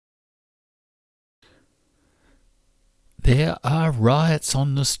There are riots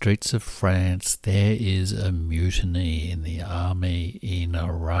on the streets of France. There is a mutiny in the army in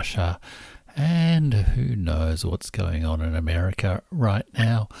Russia. And who knows what's going on in America right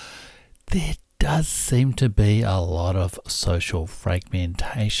now. There does seem to be a lot of social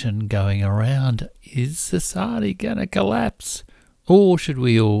fragmentation going around. Is society going to collapse? Or should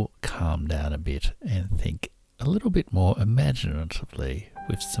we all calm down a bit and think a little bit more imaginatively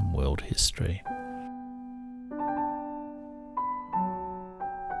with some world history?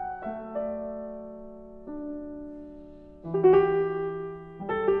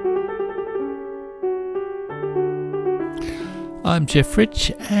 I'm Jeff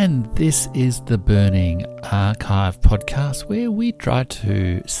Rich, and this is the Burning Archive podcast, where we try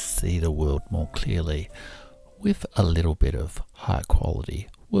to see the world more clearly with a little bit of high quality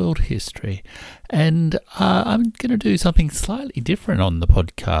world history. And I'm going to do something slightly different on the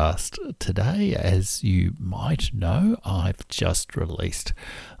podcast today. As you might know, I've just released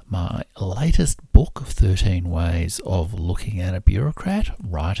my latest book of 13 ways of looking at a bureaucrat,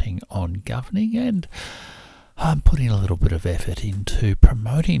 writing on governing, and I'm putting a little bit of effort into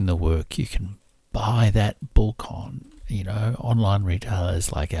promoting the work. You can buy that book on, online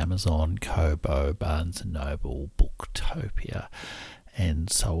retailers like Amazon, Kobo, Barnes & Noble, Booktopia,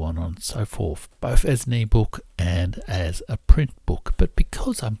 and so on and so forth, both as an ebook and as a print book. But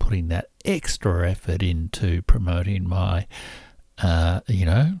because I'm putting that extra effort into promoting my,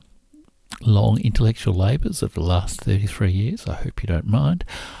 long intellectual labours of the last 33 years, I hope you don't mind,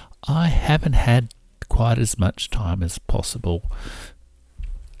 I haven't had quite as much time as possible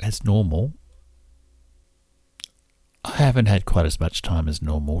as normal. I haven't had quite as much time as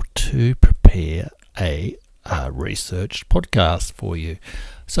normal to prepare a researched podcast for you.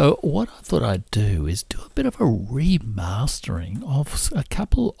 So what I thought I'd do is do a bit of a remastering of a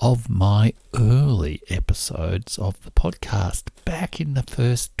couple of my early episodes of the podcast back in the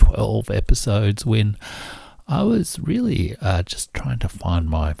first 12 episodes when I was really just trying to find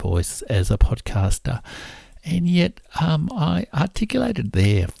my voice as a podcaster, and yet I articulated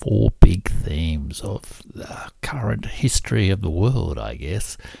there 4 big themes of the current history of the world, I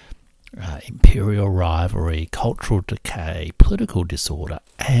guess. Imperial rivalry, cultural decay, political disorder,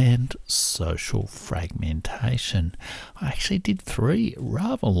 and social fragmentation. I actually did 3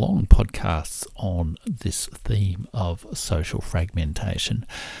 rather long podcasts on this theme of social fragmentation.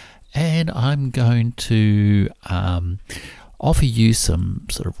 And I'm going to offer you some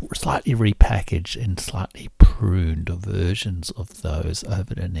sort of slightly repackaged and slightly pruned versions of those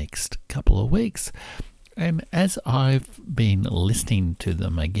over the next couple of weeks. And as I've been listening to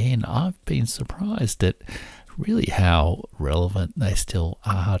them again, I've been surprised at really how relevant they still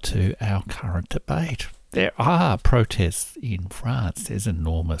are to our current debate. There are protests in France. There's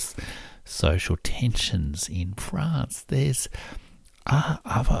enormous social tensions in France. There's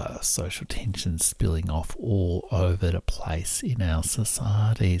other social tensions spilling off all over the place in our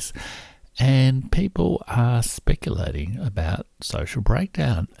societies, and people are speculating about social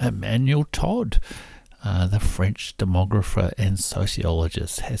breakdown. Emmanuel Todd, the French demographer and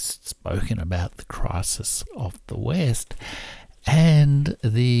sociologist, has spoken about the crisis of the West, and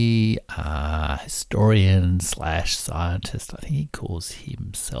the historian / scientist, I think he calls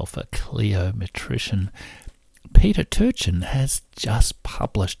himself a cliometrician, Peter Turchin, has just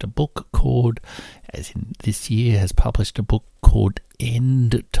published a book called,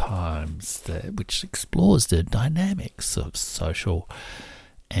 End Times, which explores the dynamics of social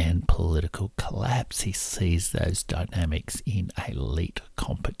and political collapse. He sees those dynamics in elite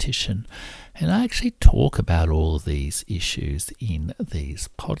competition. And I actually talk about all of these issues in these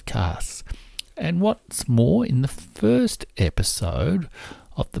podcasts. And what's more, in the first episode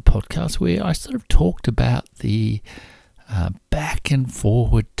of the podcast, where I sort of talked about the back and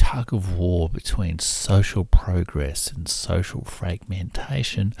forward tug of war between social progress and social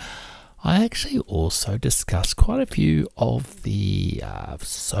fragmentation, I actually also discussed quite a few of the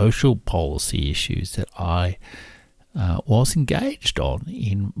social policy issues that I was engaged on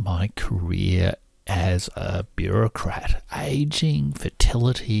in my career as a bureaucrat: aging,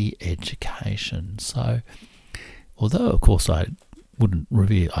 fertility, education. So, although of course I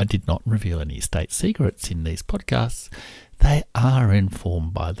did not reveal any state secrets in these podcasts, they are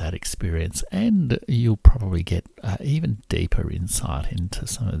informed by that experience, and you'll probably get even deeper insight into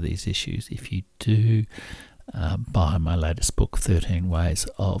some of these issues if you do buy my latest book, 13 Ways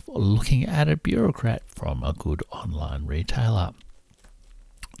of Looking at a Bureaucrat, from a good online retailer.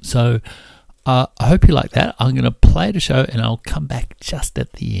 So I hope you like that. I'm going to play the show, and I'll come back just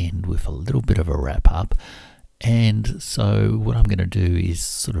at the end with a little bit of a wrap up. And so what I'm going to do is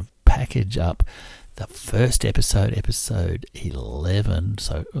sort of package up the first episode, episode 11,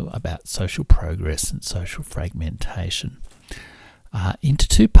 so about social progress and social fragmentation, into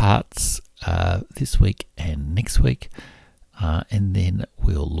two parts this week and next week. And then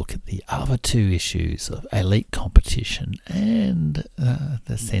we'll look at the other two issues of elite competition and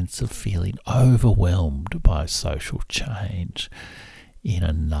the sense of feeling overwhelmed by social change in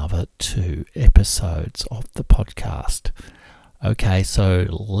another two episodes of the podcast. Okay, so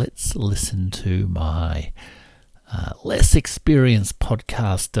let's listen to my less experienced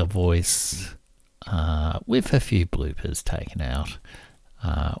podcaster voice with a few bloopers taken out.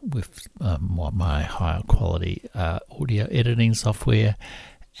 With my higher quality audio editing software,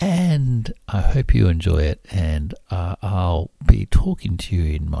 and I hope you enjoy it, and I'll be talking to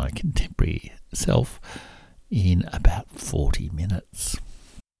you in my contemporary self in about 40 minutes.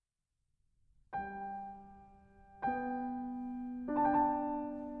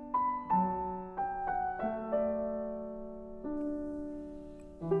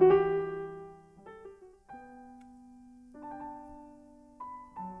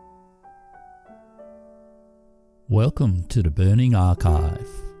 Welcome to the Burning Archive.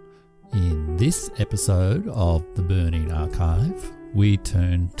 In this episode of the Burning Archive, we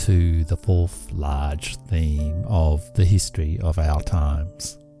turn to the fourth large theme of the history of our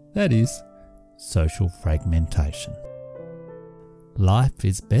times. That is, social fragmentation. Life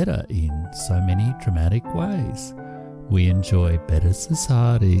is better in so many dramatic ways. We enjoy better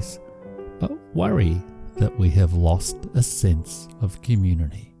societies, but worry that we have lost a sense of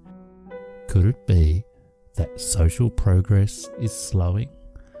community. Could it be that social progress is slowing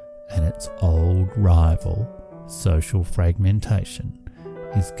and its old rival, social fragmentation,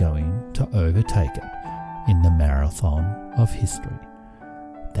 is going to overtake it in the marathon of history?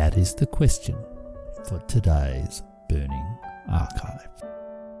 That is the question for today's Burning Archive.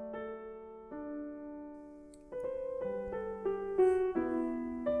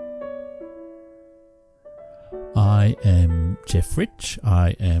 I am Jeff Rich.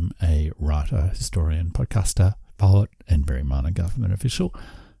 I am a writer, historian, podcaster, poet, and very minor government official.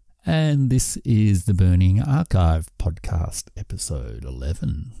 And this is the Burning Archive podcast, episode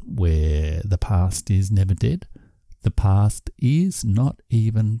 11, where the past is never dead. The past is not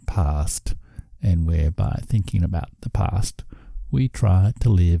even past, and where by thinking about the past, we try to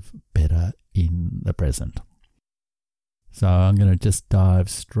live better in the present. So I'm going to just dive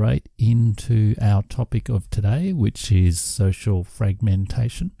straight into our topic of today, which is social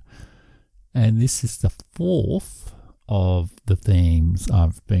fragmentation. And this is the fourth of the themes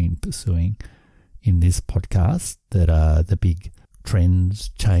I've been pursuing in this podcast that are the big trends,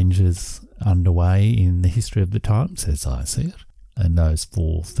 changes underway in the history of the times, as I see it. And those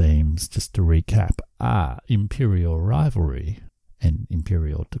four themes, just to recap, are imperial rivalry and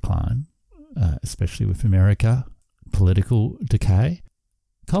imperial decline, especially with America, political decay,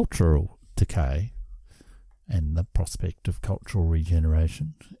 cultural decay, and the prospect of cultural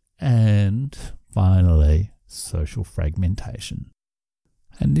regeneration, and finally, social fragmentation.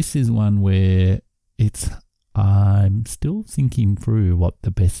 And this is one where I'm still thinking through what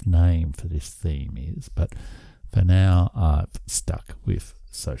the best name for this theme is, but for now I've stuck with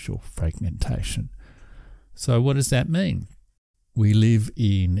social fragmentation. So what does that mean? We live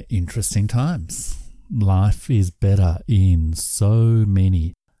in interesting times. Life is better in so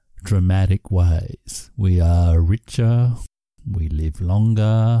many dramatic ways. We are richer, we live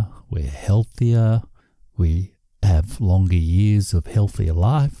longer, we're healthier, we have longer years of healthier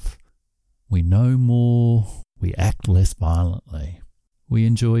life, we know more, we act less violently, we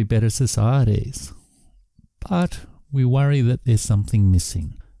enjoy better societies. But we worry that there's something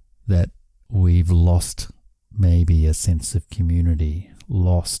missing, that we've lost maybe a sense of community,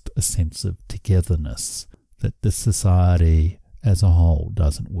 lost a sense of togetherness, that the society as a whole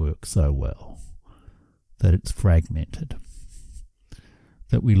doesn't work so well, that it's fragmented,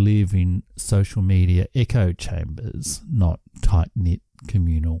 that we live in social media echo chambers, not tight-knit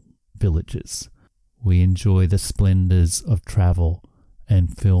communal villages. We enjoy the splendours of travel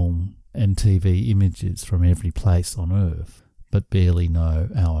and film and TV images from every place on earth, but barely know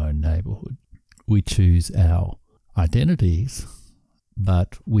our own neighbourhood. We choose our identities,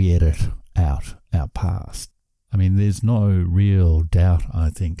 but we edit out our past. I mean, there's no real doubt, I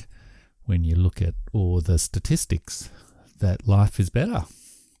think, when you look at all the statistics, that life is better.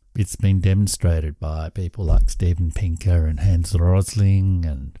 It's been demonstrated by people like Steven Pinker and Hans Rosling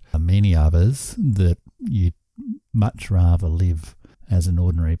and many others that you'd much rather live as an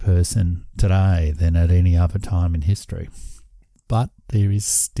ordinary person today than at any other time in history. But there is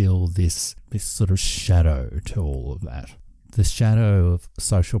still this sort of shadow to all of that. The shadow of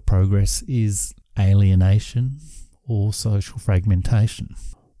social progress is alienation or social fragmentation.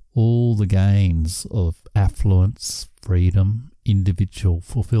 All the gains of affluence, freedom, individual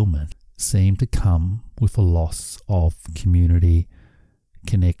fulfillment seem to come with a loss of community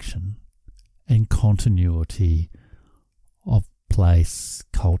connection and continuity of place,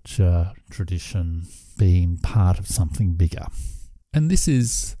 culture, tradition, being part of something bigger. And this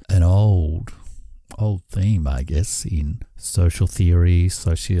is an old theme, I guess, in social theory,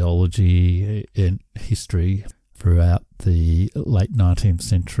 sociology, and history. Throughout the late 19th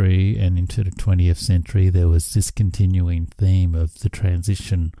century and into the 20th century, there was this continuing theme of the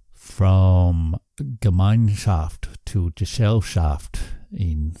transition from Gemeinschaft to Gesellschaft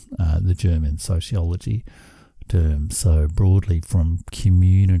in the German sociology term. So broadly from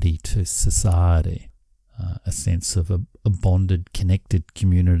community to society, a sense of a bonded, connected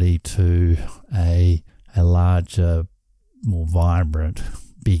community to a larger, more vibrant,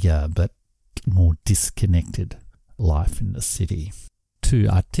 bigger, but more disconnected life in the city. To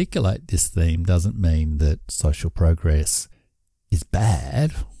articulate this theme doesn't mean that social progress is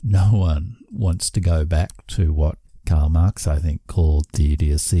bad. No one wants to go back to what Karl Marx, I think, called the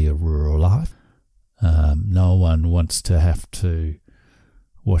idiocy of rural life. No one wants to have to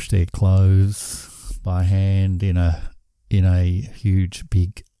wash their clothes by hand in a huge,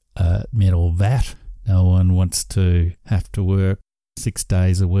 big metal vat. No one wants to have to work 6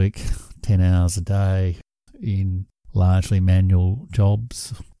 days a week, 10 hours a day in largely manual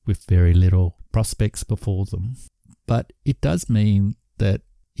jobs with very little prospects before them. But it does mean that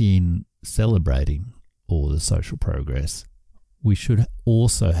in celebrating all the social progress, we should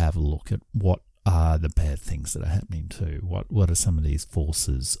also have a look at what are the bad things that are happening too. What are some of these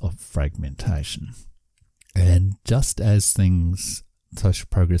forces of fragmentation? And just as social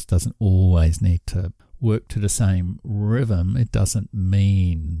progress doesn't always need to work to the same rhythm, it doesn't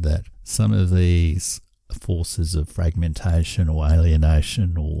mean that some of these forces of fragmentation or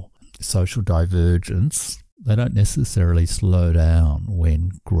alienation or social divergence, they don't necessarily slow down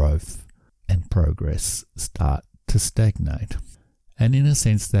when growth and progress start to stagnate. And in a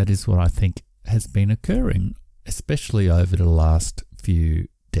sense, that is what I think has been occurring, especially over the last few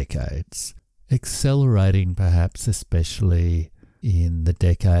decades. Accelerating perhaps especially in the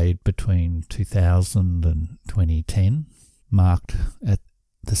decade between 2000 and 2010, marked at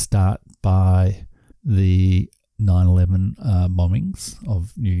the start by the 9/11 bombings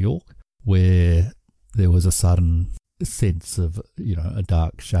of New York, where there was a sudden sense of, a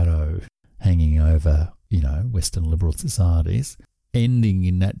dark shadow hanging over, Western liberal societies. Ending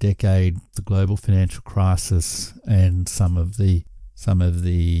in that decade, the global financial crisis and some of the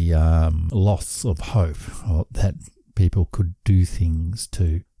loss of hope that people could do things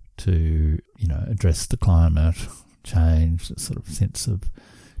to address the climate change, the sort of sense of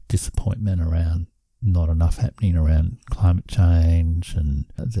disappointment around not enough happening around climate change and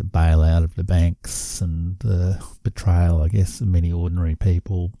the bailout of the banks and the betrayal, I guess, of many ordinary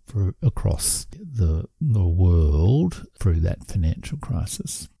people across the world through that financial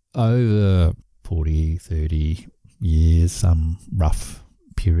crisis. Over 40, 30 years, some rough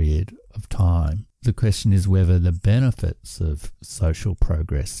period of time, the question is whether the benefits of social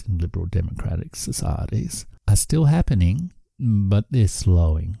progress in liberal democratic societies are still happening, but they're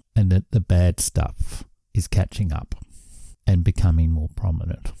slowing, and that the bad stuff is catching up and becoming more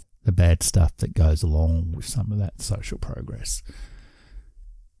prominent. The bad stuff that goes along with some of that social progress.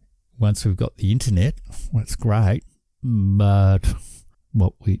 Once we've got the internet, well, it's great, but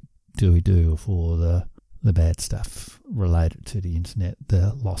what do we do for the bad stuff related to the internet?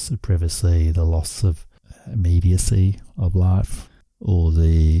 The loss of privacy, the loss of immediacy of life, or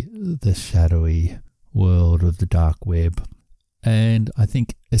the shadowy world of the dark web. And I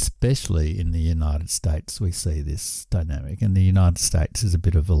think especially in the United States we see this dynamic. And the United States is a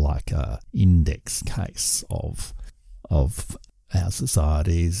bit of a index case of our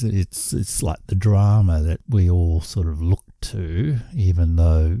societies. It's like the drama that we all sort of look to, even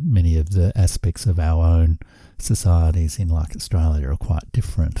though many of the aspects of our own societies in Australia are quite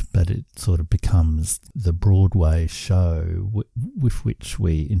different, but it sort of becomes the Broadway show with which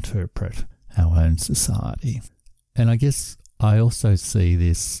we interpret our own society. And I guess I also see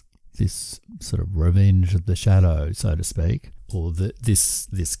this sort of revenge of the shadow, so to speak, or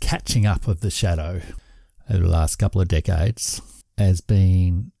this catching up of the shadow over the last couple of decades as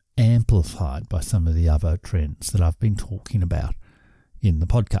being amplified by some of the other trends that I've been talking about in the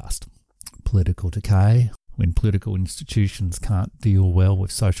podcast. Political decay. When political institutions can't deal well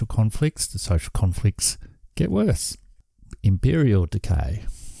with social conflicts, the social conflicts get worse. Imperial decay.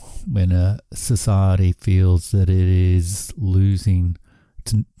 When a society feels that it is losing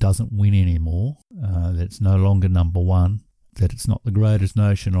it doesn't win anymore, that it's no longer number one, that it's not the greatest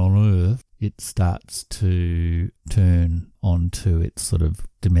nation on earth, it starts to turn onto its sort of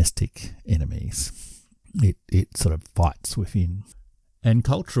domestic enemies. It sort of fights within. And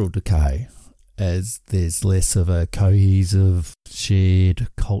cultural decay, as there's less of a cohesive, shared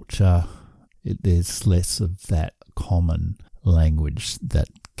culture, there's less of that common language that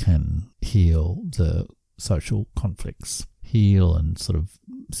can heal the social conflicts, heal and sort of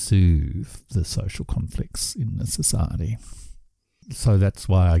soothe the social conflicts in the society. So that's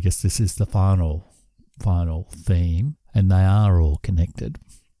why I guess this is the final theme, and they are all connected.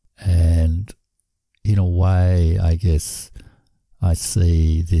 And in a way, I guess I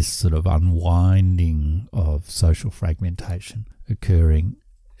see this sort of unwinding of social fragmentation occurring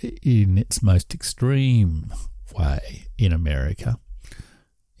in its most extreme way in America,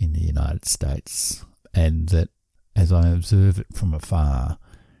 in the United States, and that as I observe it from afar,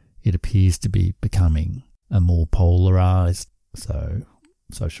 it appears to be becoming a more polarised, so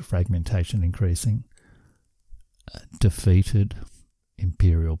social fragmentation increasing, defeated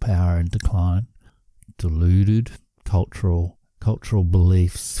imperial power in decline, deluded cultural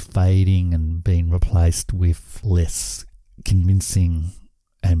beliefs fading and being replaced with less convincing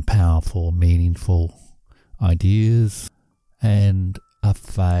and powerful, meaningful ideas, and a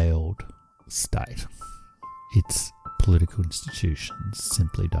failed state. Its political institutions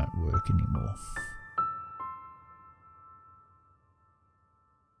simply don't work anymore.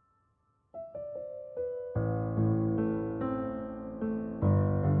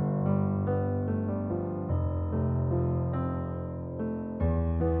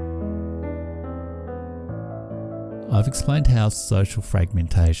 I've explained how social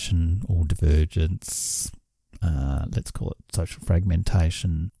fragmentation or divergence, let's call it social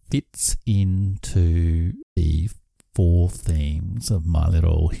fragmentation, fits into the 4 themes of my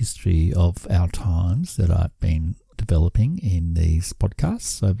little history of our times that I've been developing in these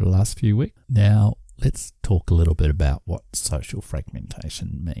podcasts over the last few weeks. Now, let's talk a little bit about what social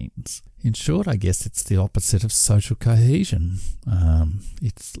fragmentation means. In short, I guess it's the opposite of social cohesion.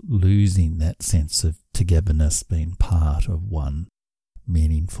 It's losing that sense of togetherness, being part of one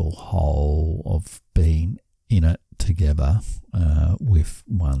meaningful whole, of being in it together with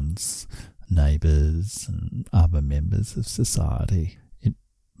one's neighbours and other members of society. It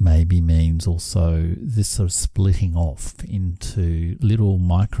maybe means also this sort of splitting off into little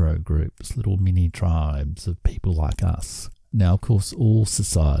micro groups, little mini tribes of people like us. Now, of course, all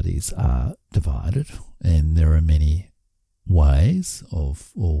societies are divided, and there are many ways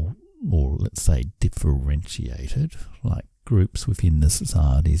of, or let's say differentiated, like groups within the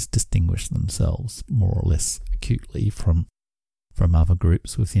societies distinguish themselves more or less acutely from other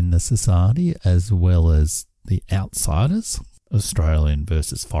groups within the society, as well as the outsiders. Australian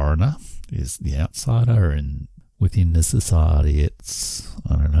versus foreigner is the outsider, and within the society it's,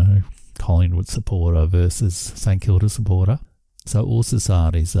 I don't know, Collingwood supporter versus St Kilda supporter. So all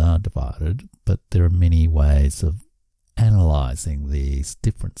societies are divided, but there are many ways of analysing these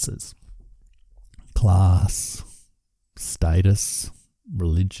differences. Class, status,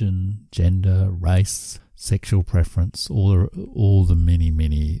 religion, gender, race, sexual preference, all the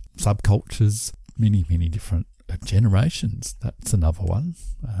many subcultures, many different generations. That's another one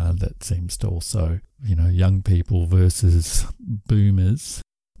that seems to also, young people versus boomers.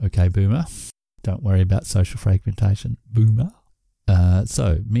 Okay, boomer, don't worry about social fragmentation, boomer.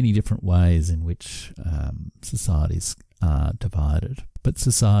 So many different ways in which societies are divided. But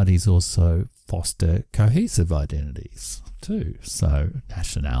societies also foster cohesive identities too. So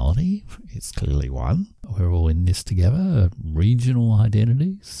nationality is clearly one. We're all in this together. Regional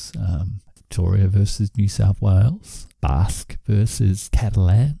identities, Victoria versus New South Wales, Basque versus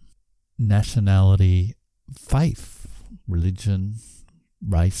Catalan. Nationality, faith, religion,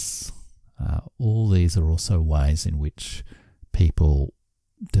 race, all these are also ways in which people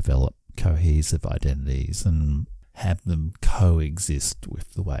develop cohesive identities and have them coexist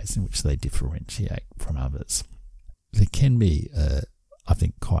with the ways in which they differentiate from others. There can be I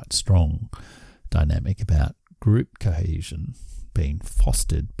think, quite strong dynamic about group cohesion being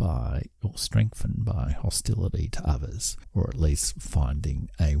fostered by or strengthened by hostility to others, or at least finding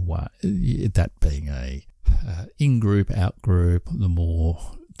a way, that being a in-group, out-group. The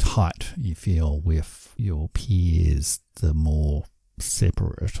more tight you feel with your peers, the more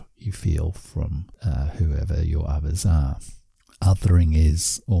separate you feel from whoever your others are. Othering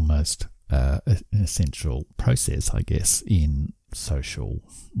is almost an essential process, I guess, in social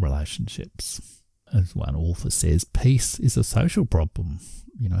relationships. As one author says, peace is a social problem.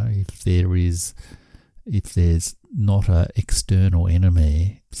 You know, if there is if there's not an external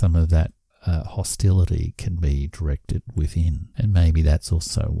enemy, some of that hostility can be directed within. And maybe that's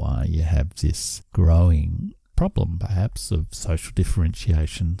also why you have this growing problem, perhaps, of social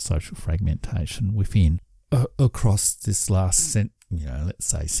differentiation, social fragmentation within across this last let's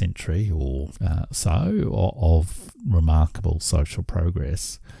say century or so of remarkable social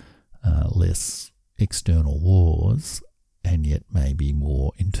progress, less external wars, and yet maybe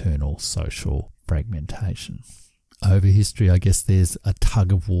more internal social fragmentation. Over history, I guess there's a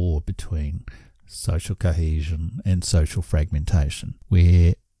tug of war between social cohesion and social fragmentation,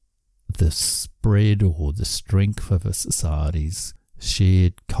 where the spread or the strength of a society's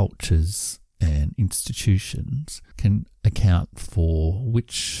shared cultures and institutions can account for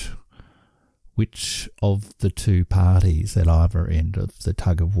which of the two parties at either end of the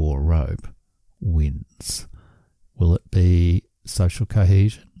tug-of-war rope wins. Will it be social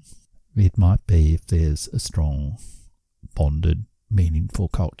cohesion? It might be if there's a strong, bonded, meaningful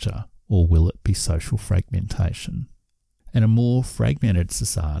culture. Or will it be social fragmentation? And a more fragmented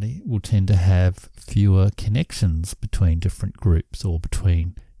society will tend to have fewer connections between different groups or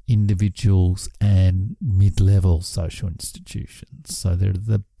between individuals and mid-level social institutions. So there are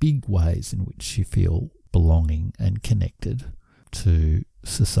the big ways in which you feel belonging and connected to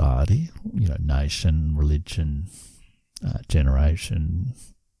society, nation, religion, generation,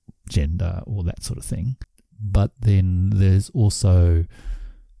 gender, all that sort of thing. But then there's also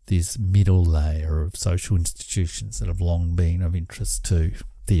this middle layer of social institutions that have long been of interest to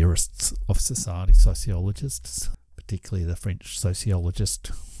theorists of society, sociologists, particularly the French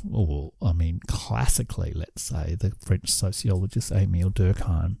sociologist, classically, let's say, the French sociologist Émile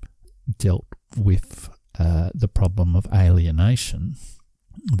Durkheim dealt with the problem of alienation,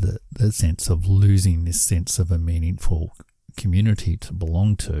 the sense of losing this sense of a meaningful community to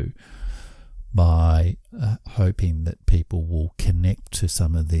belong to, by hoping that people will connect to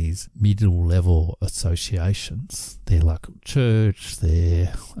some of these middle-level associations, their local church,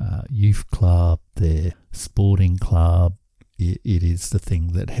 their youth club, their sporting club. It is the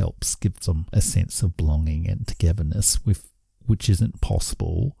thing that helps give them a sense of belonging and togetherness, which isn't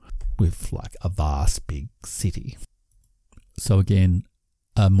possible with like a vast big city. So again,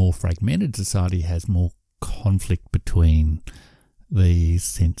 a more fragmented society has more conflict between these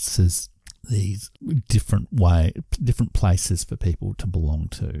senses, these different places for people to belong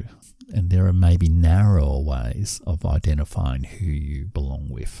to. And there are maybe narrower ways of identifying who you belong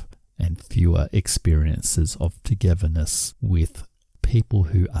with, and fewer experiences of togetherness with people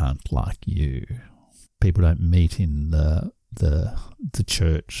who aren't like you. People don't meet in the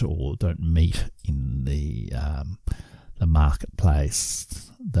church, or don't meet in the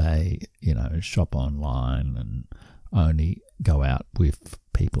marketplace. They, shop online and only go out with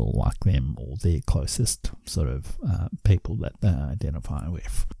people like them or their closest sort of people that they identify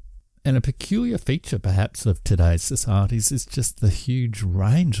with. And a peculiar feature perhaps of today's societies is just the huge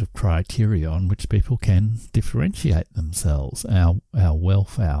range of criteria on which people can differentiate themselves. Our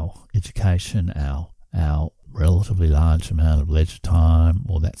wealth, our education, our relatively large amount of leisure time,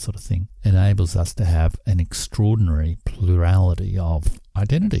 or that sort of thing, enables us to have an extraordinary plurality of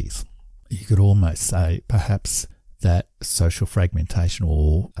identities. You could almost say perhaps that social fragmentation,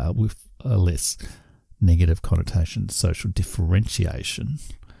 or with a less negative connotation, social differentiation,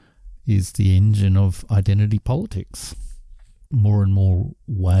 is the engine of identity politics. More and more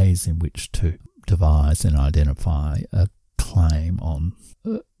ways in which to devise and identify a claim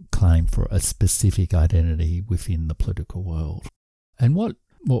for a specific identity within the political world. And what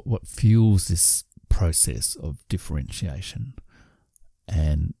fuels this process of differentiation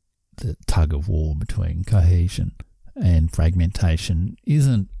and the tug of war between cohesion and fragmentation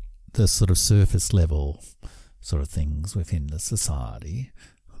isn't the sort of surface level sort of things within the society.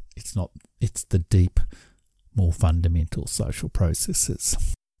 It's the deep, more fundamental social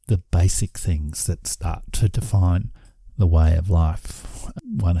processes, the basic things that start to define the way of life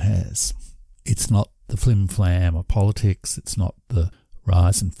one has. It's not the flim-flam of politics, it's not the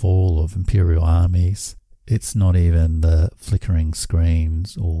rise and fall of imperial armies, it's not even the flickering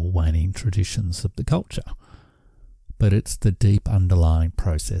screens or waning traditions of the culture. But it's the deep underlying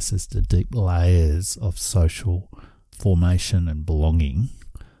processes, the deep layers of social formation and belonging,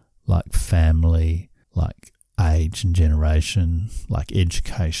 like family, like age and generation, like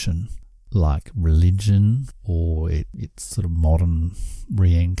education, like religion, or its sort of modern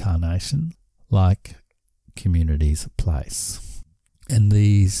reincarnation, like communities of place. And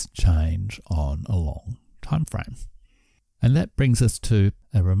these change on a long time frame. And that brings us to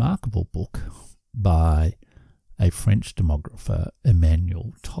a remarkable book by a French demographer,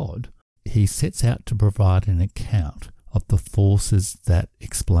 Emmanuel Todd, he sets out to provide an account of the forces that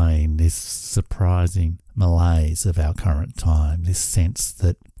explain this surprising malaise of our current time, this sense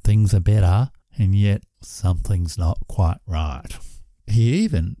that things are better and yet something's not quite right. He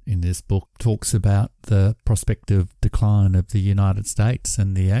even, in this book, talks about the prospective decline of the United States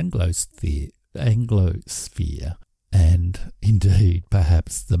and the Anglosphere, and indeed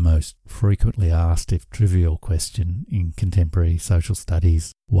perhaps the most frequently asked, if trivial, question in contemporary social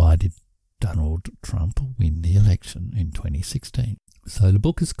studies: why did Donald Trump win the election in 2016? So the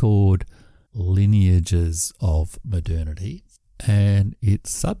book is called Lineages of Modernity, and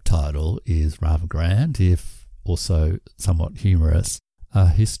its subtitle is rather grand, if also somewhat humorous: A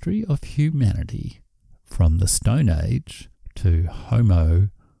History of Humanity from the Stone Age to Homo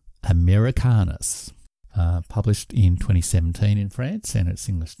Americanus. Published in 2017 in France, and its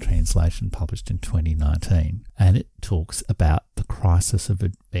English translation published in 2019. And it talks about the crisis of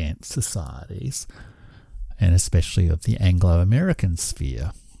advanced societies, and especially of the Anglo-American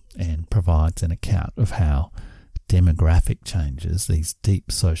sphere, and provides an account of how demographic changes, these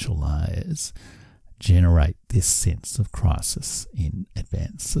deep social layers, generate this sense of crisis in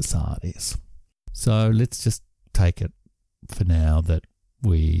advanced societies. So let's just take it for now that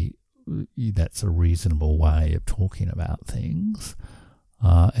that's a reasonable way of talking about things.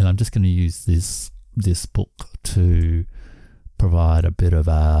 And I'm just going to use this book to provide a bit of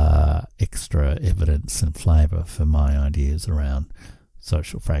extra evidence and flavour for my ideas around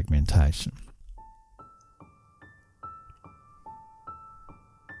social fragmentation.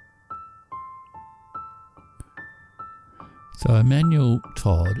 So Emmanuel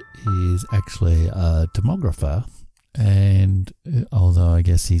Todd is actually a demographer, and although I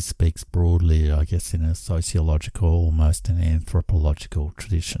guess he speaks broadly, in a sociological, almost an anthropological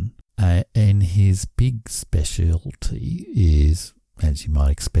tradition, and his big specialty is, as you might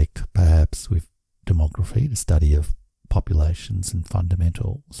expect perhaps with demography, the study of populations and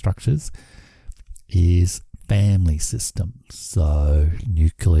fundamental structures, is family systems. So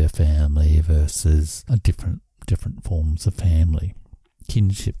nuclear family versus different forms of family,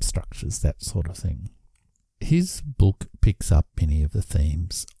 kinship structures, that sort of thing. His book picks up many of the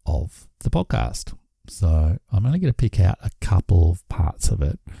themes of the podcast. So I'm only going to pick out a couple of parts of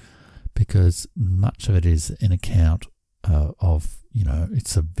it, because much of it is an account of,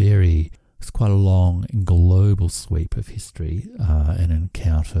 it's quite a long and global sweep of history, and an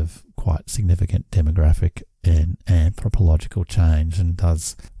account of quite significant demographic and anthropological change, and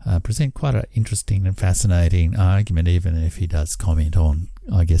does present quite an interesting and fascinating argument, even if he does comment on,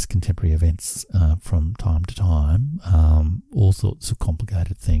 contemporary events from time to time, all sorts of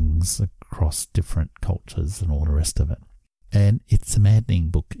complicated things across different cultures and all the rest of it. And it's a maddening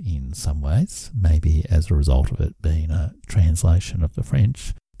book in some ways, maybe as a result of it being a translation of the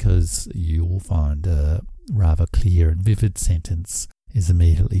French, because you will find a rather clear and vivid sentence is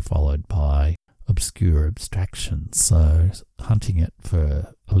immediately followed by obscure abstractions. So hunting it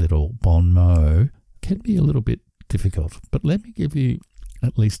for a little bon mot can be a little bit difficult. But let me give you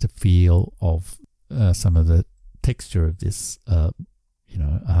at least a feel of some of the texture of this,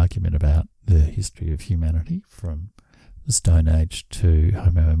 argument about the history of humanity from the Stone Age to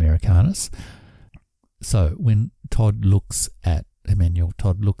Homo Americanus. So when Emmanuel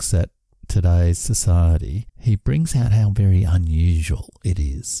Todd looks at today's society, he brings out how very unusual it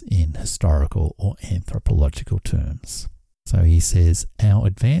is in historical or anthropological terms. So he says, our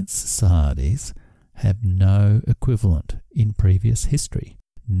advanced societies have no equivalent in previous history.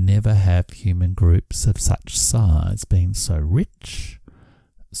 Never have human groups of such size been so rich,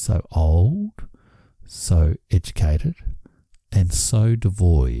 so old, so educated, and so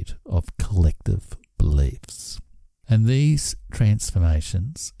devoid of collective beliefs. And these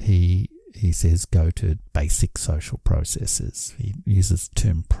transformations, he says, go to basic social processes. He uses the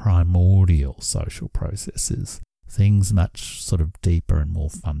term primordial social processes, things much sort of deeper and more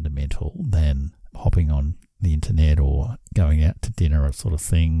fundamental than hopping on the internet or going out to dinner or sort of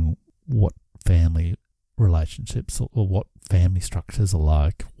thing, what family relationships or what family structures are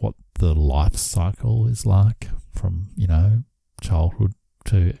like, what the life cycle is like from, childhood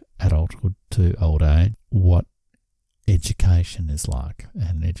to adulthood to old age, what education is like,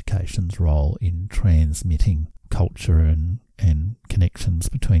 and education's role in transmitting culture and connections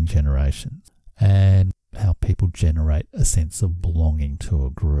between generations, and how people generate a sense of belonging to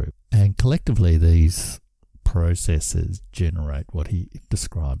a group. And collectively, these processes generate what he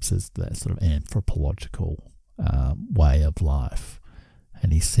describes as that sort of anthropological way of life.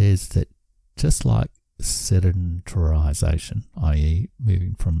 And he says that just like sedentarization, i.e.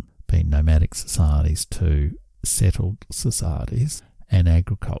 moving from being nomadic societies to settled societies, and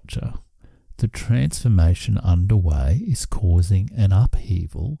agriculture, the transformation underway is causing an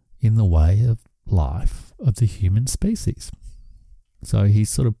upheaval in the way of life of the human species. So he's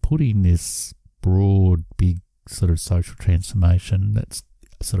sort of putting this broad, big sort of social transformation that's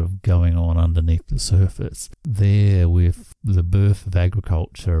sort of going on underneath the surface there with the birth of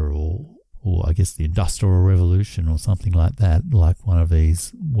agriculture or I guess the Industrial Revolution or something like that, like one of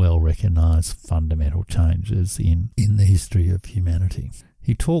these well-recognised fundamental changes in the history of humanity.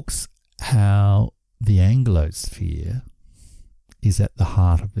 He talks how the Anglosphere is at the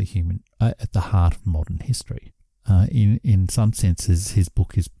heart of modern history. In some senses, his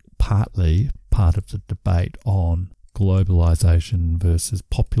book is partly part of the debate on globalization versus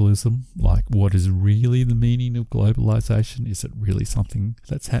populism. Like, what is really the meaning of globalization? Is it really something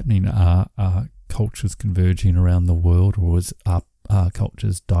that's happening? Are cultures converging around the world, or are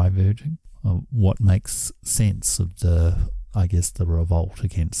cultures diverging? What makes sense of the revolt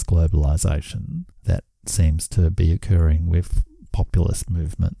against globalization that seems to be occurring with populist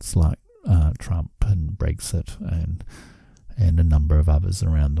movements like Trump and Brexit and a number of others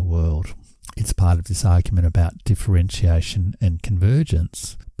around the world? It's part of this argument about differentiation and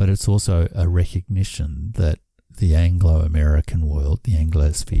convergence, but it's also a recognition that the Anglo-American world, the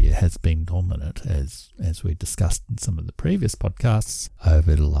Anglosphere, has been dominant, as we discussed in some of the previous podcasts,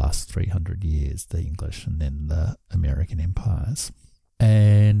 over the last 300 years, the English and then the American empires.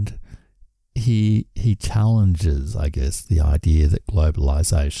 And he challenges, I guess, the idea that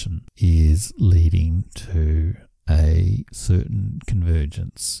globalization is leading to a certain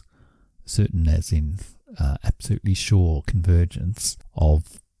convergence, certain as in absolutely sure convergence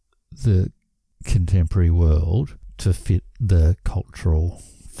of the contemporary world to fit the cultural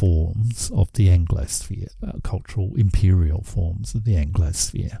forms of the Anglosphere, cultural imperial forms of the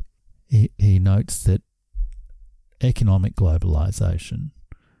Anglosphere. He notes that economic globalization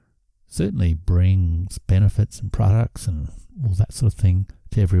certainly brings benefits and products and all that sort of thing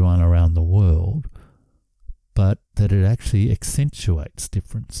to everyone around the world, but that it actually accentuates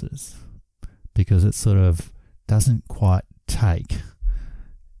differences because it sort of doesn't quite take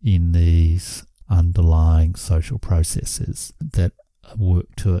in these underlying social processes that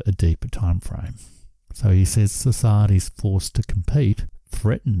work to a deeper time frame. So he says societies forced to compete,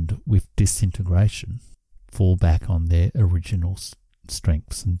 threatened with disintegration, fall back on their original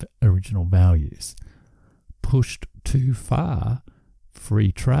strengths and original values. Pushed too far,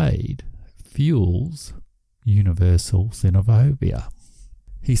 free trade fuels universal xenophobia.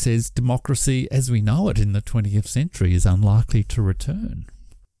 He says democracy as we know it in the 20th century is unlikely to return.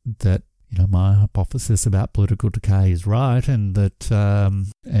 That, my hypothesis about political decay is right, and that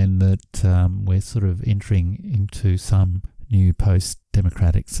we're sort of entering into some new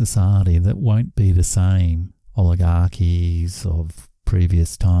post-democratic society that won't be the same oligarchies of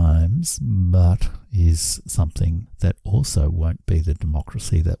previous times, but is something that also won't be the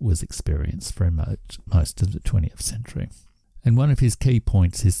democracy that was experienced for most of the 20th century. And one of his key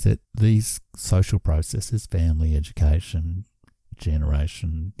points is that these social processes, family, education,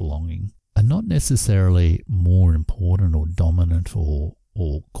 generation, belonging, are not necessarily more important or dominant or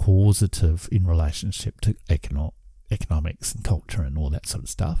causative in relationship to economics and culture and all that sort of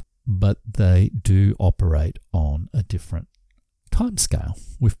stuff, but they do operate on a different timescale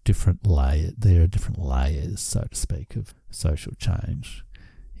with different layers. There are different layers, so to speak, of social change.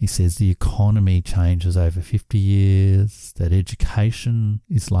 He says the economy changes over 50 years, that education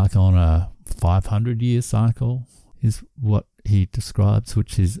is like on a 500-year cycle, is what he describes,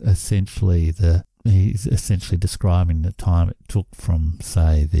 which is essentially he's essentially describing the time it took from,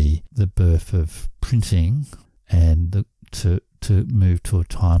 say, the birth of printing and to move to a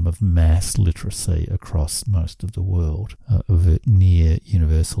time of mass literacy across most of the world, of near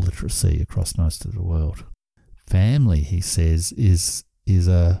universal literacy across most of the world. Family, he says, is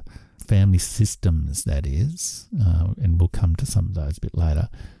a family systems, that is, and we'll come to some of those a bit later,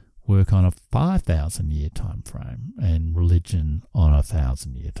 work on a 5,000-year time frame, and religion on a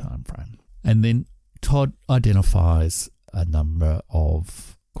 1,000-year time frame. And then Todd identifies a number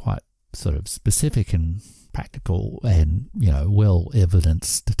of quite sort of specific and practical and,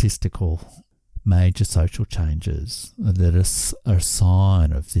 well-evidenced statistical major social changes that are a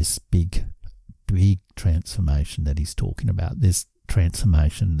sign of this big transformation that he's talking about, this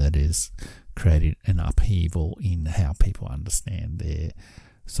transformation that is creating an upheaval in how people understand their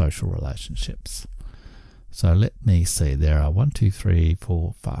social relationships. So let me see, there are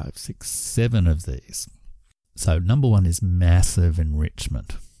 7 of these. So number one is massive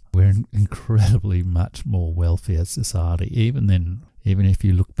enrichment. We're an incredibly much more wealthier society, even if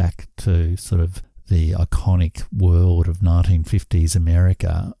you look back to sort of the iconic world of 1950s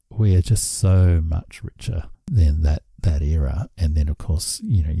America, we are just so much richer than that era. And then, of course,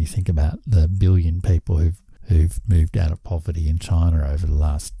 you think about the billion people who've moved out of poverty in China over the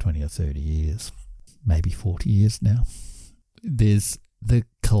last 20 or 30 years, maybe 40 years now. There's the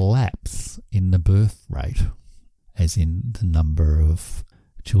collapse in the birth rate, as in the number of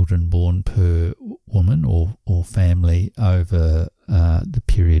children born per woman or family over the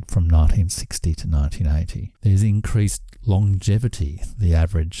period from 1960 to 1980. There's increased longevity. The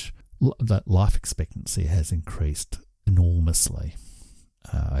average life expectancy has increased enormously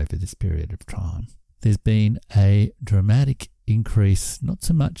over this period of time. There's been a dramatic increase, not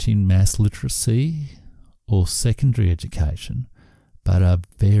so much in mass literacy or secondary education, but a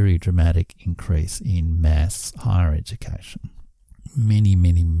very dramatic increase in mass higher education. Many,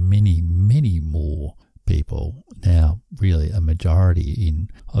 many, many, many more people now, really a majority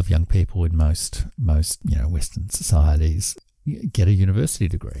of young people in most Western societies get a university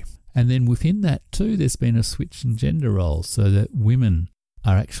degree. And then within that too, there's been a switch in gender roles so that women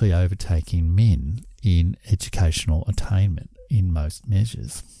are actually overtaking men in educational attainment in most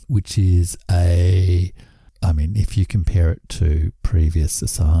measures, which is if you compare it to previous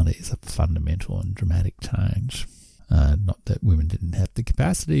societies, a fundamental and dramatic change. Not that women didn't have the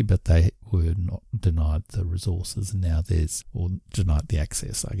capacity, but they were not denied the resources, and now denied the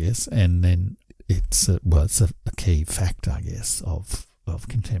access, I guess. And then it's a key factor, I guess, of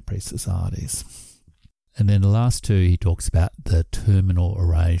contemporary societies. And then the last two, he talks about the terminal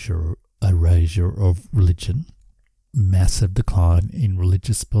erasure of religion, massive decline in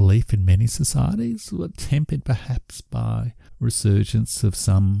religious belief in many societies, tempered perhaps by resurgence of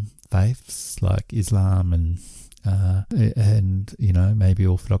some faiths like Islam and maybe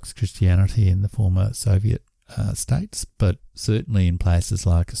Orthodox Christianity in the former Soviet states. But certainly in places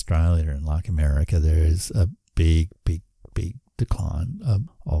like Australia and like America, there is a big, big, big decline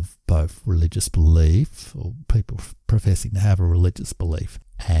of both religious belief, or people professing to have a religious belief,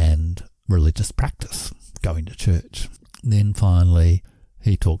 and religious practice, going to church. Then finally,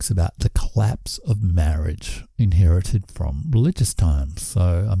 he talks about the collapse of marriage inherited from religious times.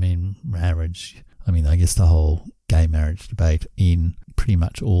 So, marriage, I guess the whole gay marriage debate in pretty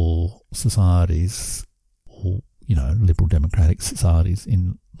much all societies, all, liberal democratic societies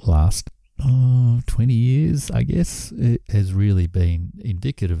in the last 20 years, I guess, it has really been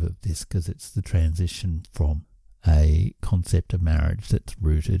indicative of this, because it's the transition from a concept of marriage that's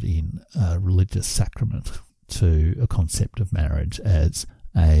rooted in a religious sacrament to a concept of marriage as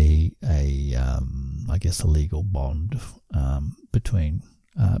a legal bond between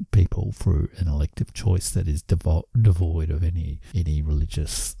people through an elective choice that is devoid of any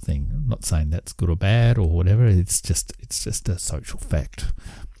religious thing. I'm not saying that's good or bad or whatever. It's just a social fact.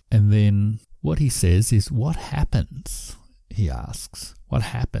 And then what he says is, what happens? He asks, what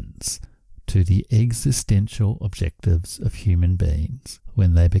happens to the existential objectives of human beings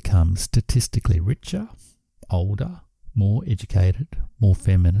when they become statistically richer, older, more educated, more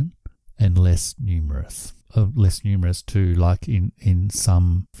feminine, and less numerous? Less numerous too, like in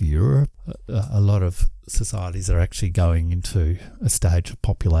some of Europe, a lot of societies are actually going into a stage of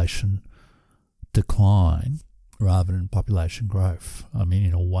population decline rather than population growth.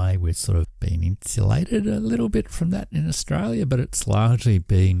 In a way, we've sort of been insulated a little bit from that in Australia, but it's largely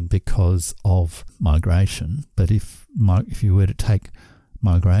been because of migration. But if you were to take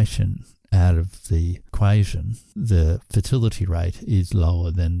migration out of the equation, the fertility rate is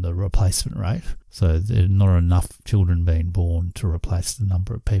lower than the replacement rate. So there are not enough children being born to replace the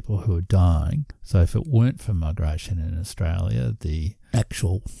number of people who are dying. So if it weren't for migration in Australia, the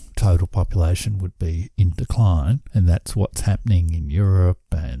actual total population would be in decline. And that's what's happening in Europe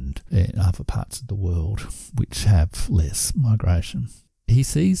and in other parts of the world which have less migration. He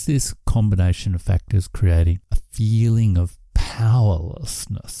sees this combination of factors creating a feeling of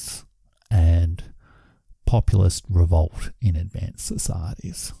powerlessness and populist revolt in advanced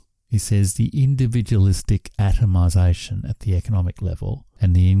societies. He says the individualistic atomization at the economic level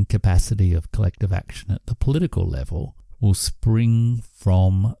and the incapacity of collective action at the political level will spring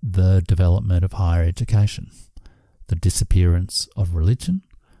from the development of higher education, the disappearance of religion,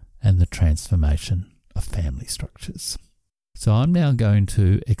 and the transformation of family structures. So I'm now going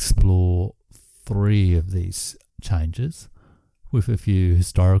to explore 3 of these changes with a few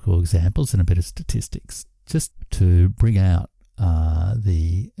historical examples and a bit of statistics, just to bring out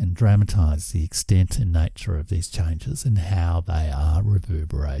and dramatise the extent and nature of these changes and how they are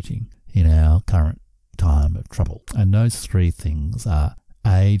reverberating in our current time of trouble. And those 3 things are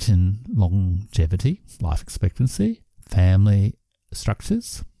age and longevity, life expectancy, family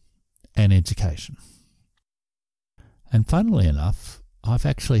structures, and education. And funnily enough, I've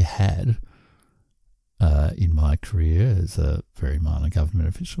actually had, in my career as a very minor government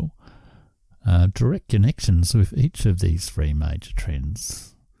official, direct connections with each of these three major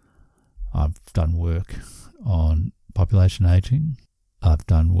trends. I've done work on population ageing. I've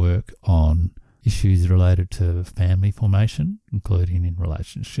done work on issues related to family formation, including in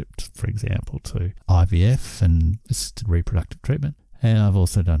relationship, for example, to IVF and assisted reproductive treatment. And I've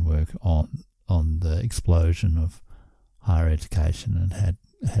also done work on the explosion of higher education and had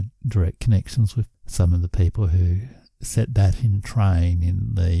direct connections with some of the people who set that in train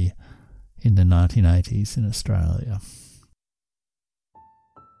in the 1980s in Australia.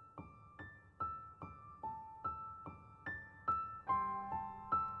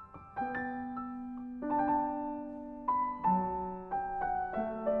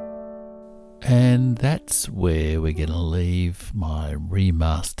 And that's where we're going to leave my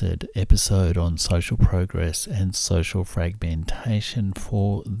remastered episode on social progress and social fragmentation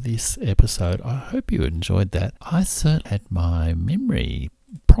for this episode. I hope you enjoyed that. I certainly had my memory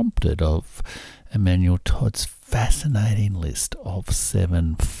prompted of Emmanuel Todd's fascinating list of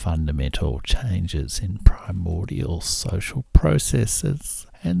 7 fundamental changes in primordial social processes,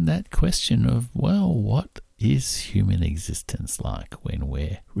 and that question of, well, what is human existence like when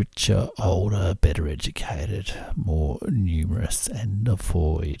we're richer, older, better educated, more numerous, and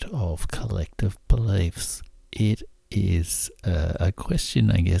devoid of collective beliefs? It is a question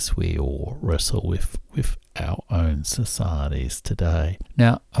I guess we all wrestle with our own societies today.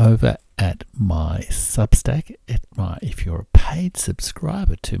 Now, over at my Substack, if you're a paid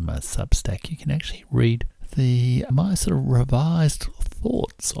subscriber to my Substack, you can actually read my sort of revised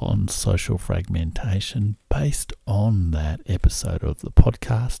thoughts on social fragmentation based on that episode of the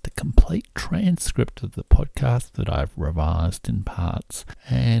podcast, a complete transcript of the podcast that I've revised in parts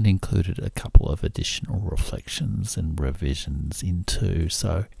and included a couple of additional reflections and revisions into.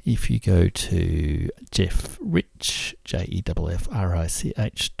 So if you go to jeffrich,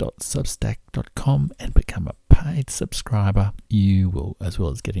 jeffrich.substack.com and become a paid subscriber, you will, as well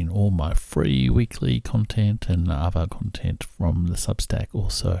as getting all my free weekly content and other content from the Substack,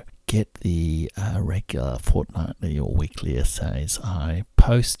 also get the regular fortnightly or weekly essays I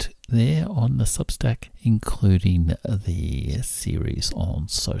post there on the Substack, including the series on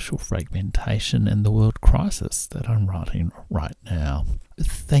social fragmentation and the world crisis that I'm writing right now.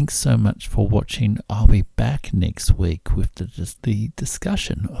 Thanks so much for watching. I'll be back next week with the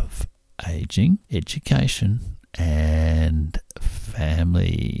discussion of aging, education, and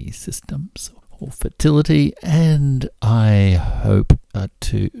family systems or fertility, and I hope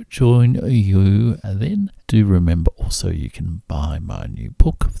to join you then. Do remember also you can buy my new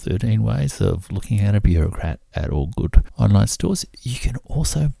book, 13 Ways of Looking at a Bureaucrat, at all good online stores. You can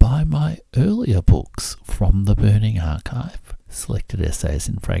also buy my earlier books from the Burning Archive, Selected Essays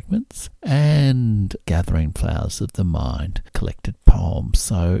in Fragments, and Gathering Flowers of the Mind, collected poems.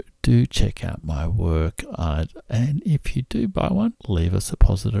 So do check out my work, and if you do buy one, leave us a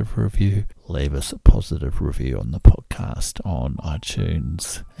positive review. Leave us a positive review on the podcast on iTunes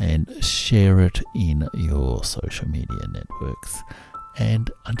and share it in your social media networks.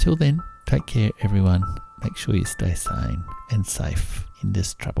 And until then, take care everyone. Make sure you stay sane and safe in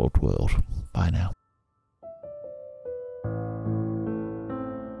this troubled world. Bye now.